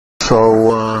So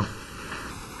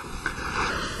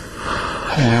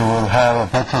you will have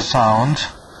a better sound,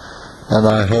 and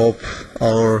I hope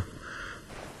our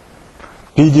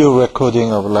video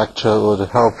recording of lecture would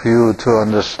help you to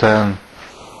understand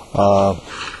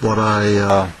what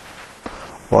I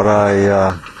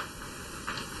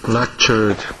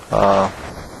lectured.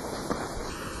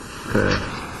 Okay.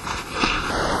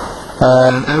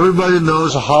 And everybody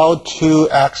knows how to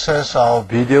access our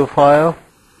video file?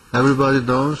 Everybody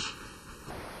knows?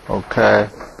 Okay.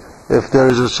 If there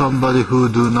is somebody who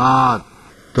does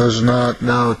not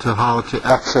know how to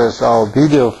access our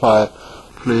video file,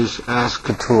 please ask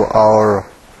to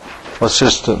our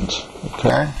assistant.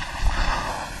 Okay.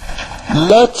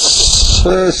 Let's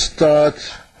start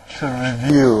to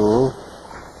review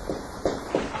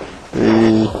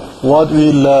what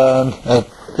we learned at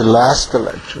the last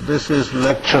lecture. This is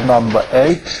lecture number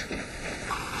 8.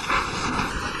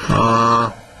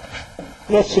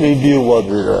 Let's review what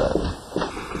we learned.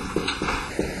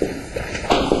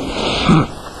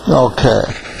 Okay.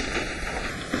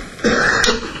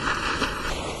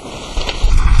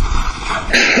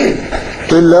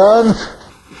 We learned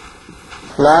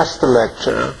last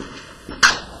lecture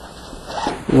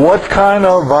what kind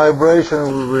of vibration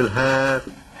we will have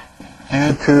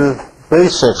due to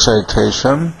base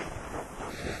excitation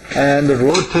and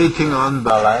rotating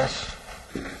unbalance.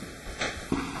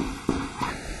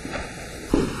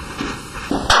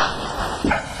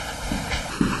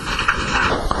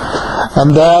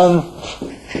 And then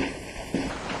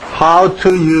how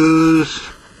to use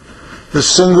the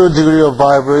single degree of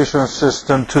vibration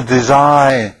system to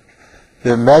design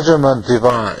the measurement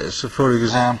device, for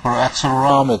example,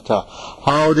 accelerometer,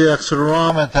 how the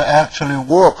accelerometer actually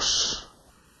works,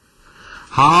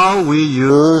 how we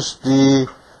use the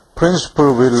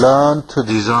principle we learned to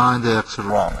design the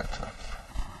accelerometer,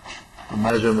 the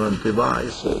measurement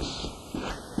devices.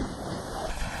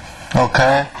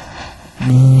 Okay?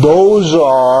 Those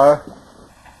are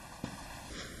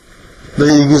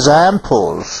the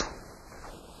examples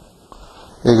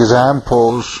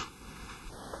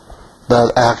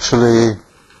that actually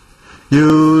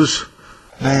use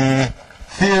the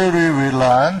theory we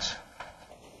learned.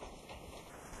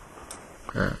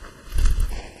 Okay.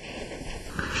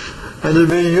 And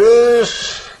we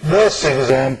use this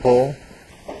example,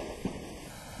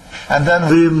 and then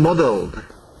we modeled.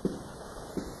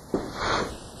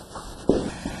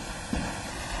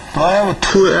 Do I have a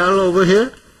 2L over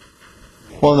here?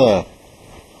 Or no?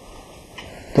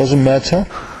 Doesn't matter?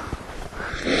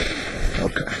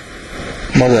 Okay.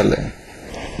 Modeling.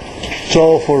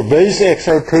 So for base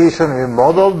excitation, we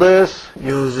modeled this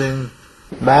using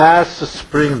mass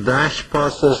spring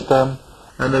dashpot system,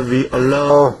 and then we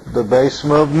allow the base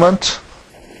movement.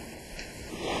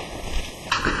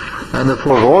 And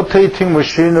for rotating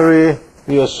machinery,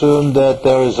 we assume that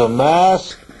there is a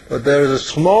mass, but there is a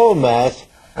small mass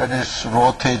that is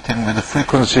rotating with the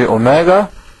frequency omega.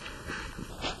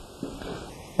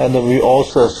 And then we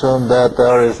also assume that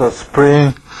there is a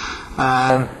spring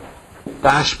and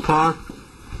dashpot.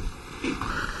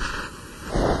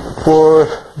 For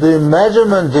the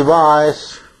measurement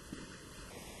device,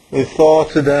 we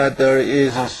thought that there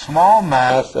is a small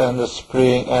mass and a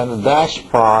spring and a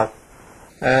dashpot,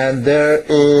 and there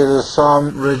is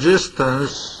some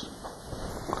resistance.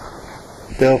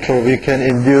 Therefore, we can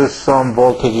induce some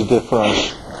voltage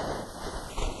difference.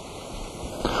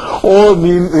 Or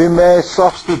we may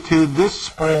substitute this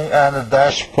spring and a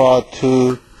dashpot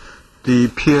to the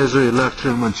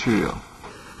piezoelectric material.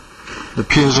 The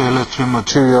piezoelectric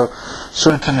material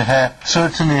certainly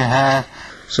has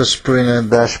a spring and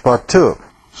dashpot too.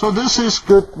 So this is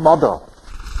good model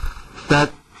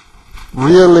that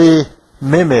really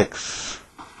mimics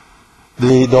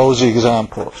those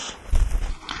examples.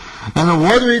 And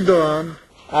what we done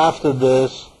after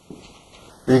this,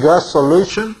 we got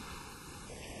solution.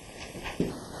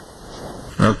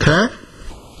 Okay?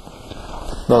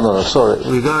 No, sorry.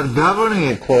 We got governing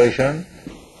equation.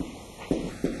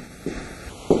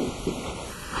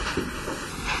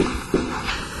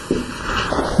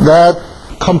 That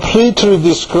completely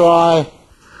describe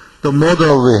the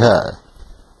model we had.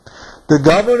 The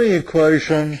governing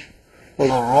equation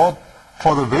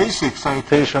for the base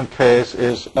excitation case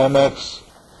is mx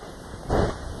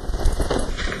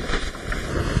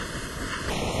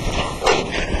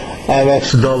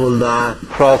double dot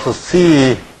plus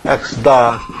c x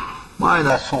dot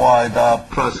minus y dot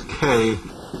plus k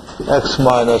x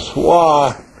minus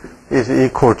y is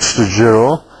equal to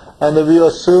 0. And we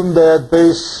assume that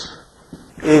base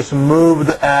is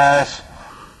moved as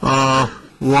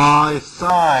y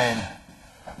sine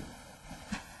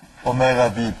omega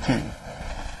bt.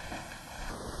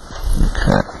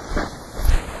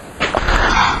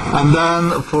 And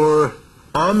then for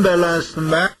unbalanced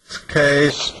mass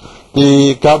case,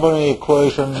 the governing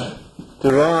equation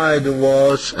derived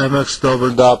was mx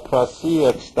double dot plus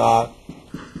cx dot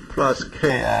plus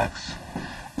kx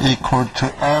equal to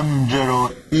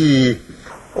m0 e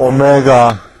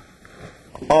omega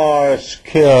r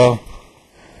scale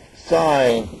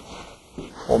sine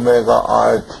omega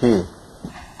rt.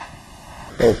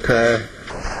 Okay,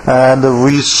 and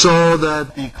we saw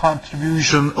that the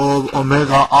contribution of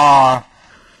omega r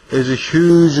is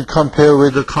huge compared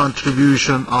with the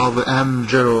contribution of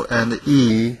m0 and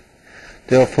e.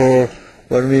 Therefore,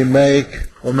 when we make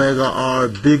omega r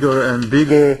bigger and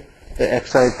bigger, the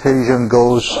excitation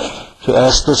goes to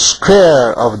as the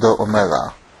square of the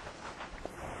omega.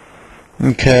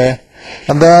 Okay,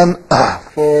 and then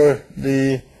for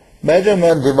the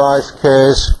measurement device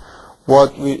case,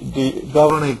 the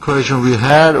governing equation we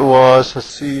had was the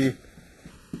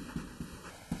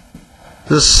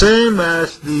same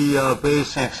as the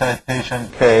base excitation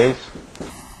case,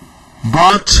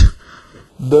 but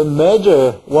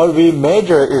what we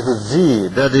measure is z,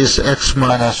 that is x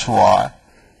minus y.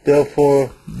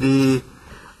 Therefore,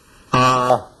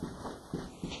 have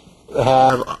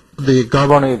the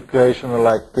governing equation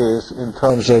like this in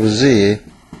terms of z,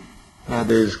 that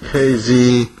is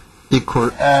kz equal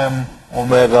m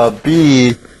omega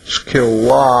b scale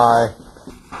y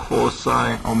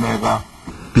cosine omega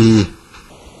b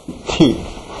t.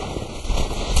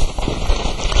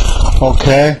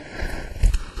 Okay,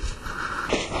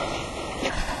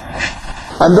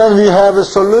 and then we have a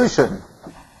solution.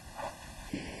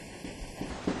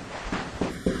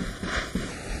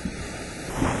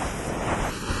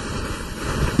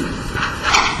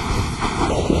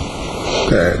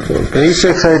 Okay, for base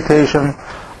excitation,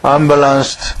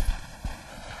 unbalanced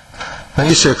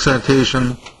base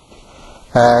excitation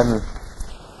and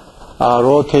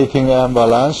rotating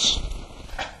imbalance.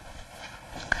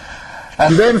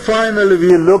 And then finally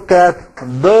we look at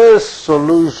this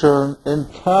solution in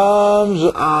terms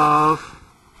of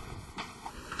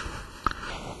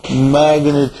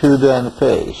magnitude and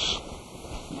phase.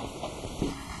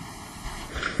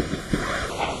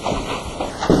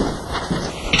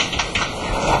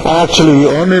 Actually, we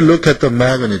only look at the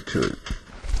magnitude.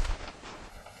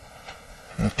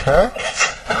 Okay?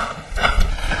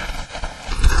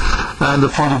 And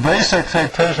for the base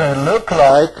excitation, it looks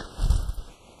like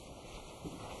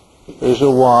there's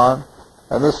a 1,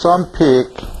 and there's some peak,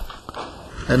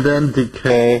 and then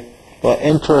decay. But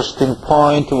interesting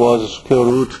point was square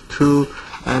root 2,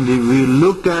 and if we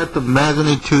look at the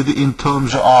magnitude in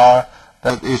terms of R,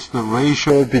 that is the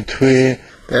ratio between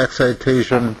the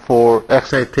excitation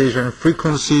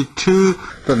frequency to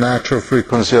the natural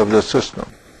frequency of the system.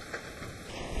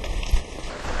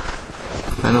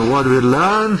 And what we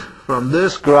learned from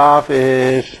this graph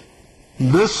is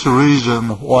this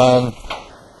region, when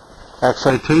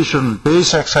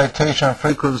base excitation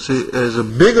frequency is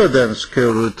bigger than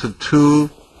square root 2,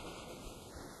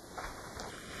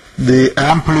 the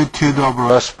amplitude of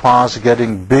response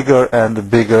getting bigger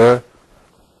and bigger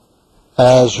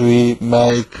as we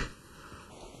make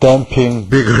damping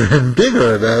bigger and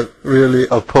bigger. That really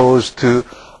opposed to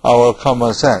our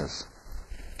common sense.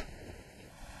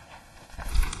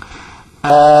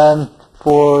 And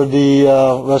for the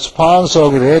response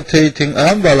of rotating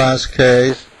unbalance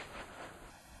case,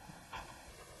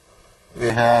 we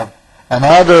have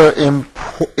another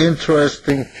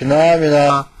interesting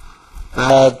phenomena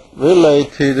that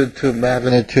related to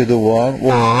magnitude 1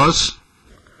 was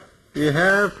we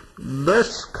have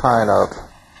this kind of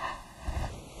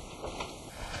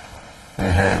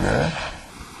behavior.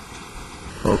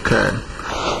 Okay.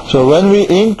 So when we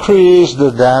increase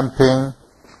the damping,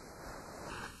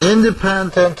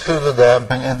 independent to the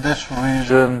damping in this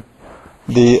region,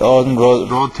 the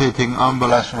rotating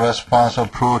unbalanced response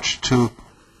approach to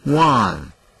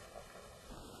 1.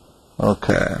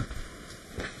 Okay.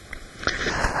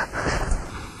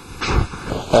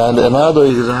 And another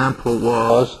example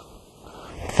was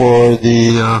for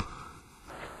the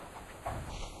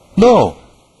no,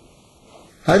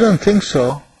 I don't think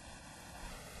so.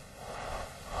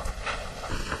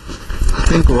 I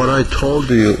think what I told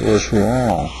you was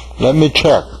wrong. Let me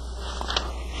check.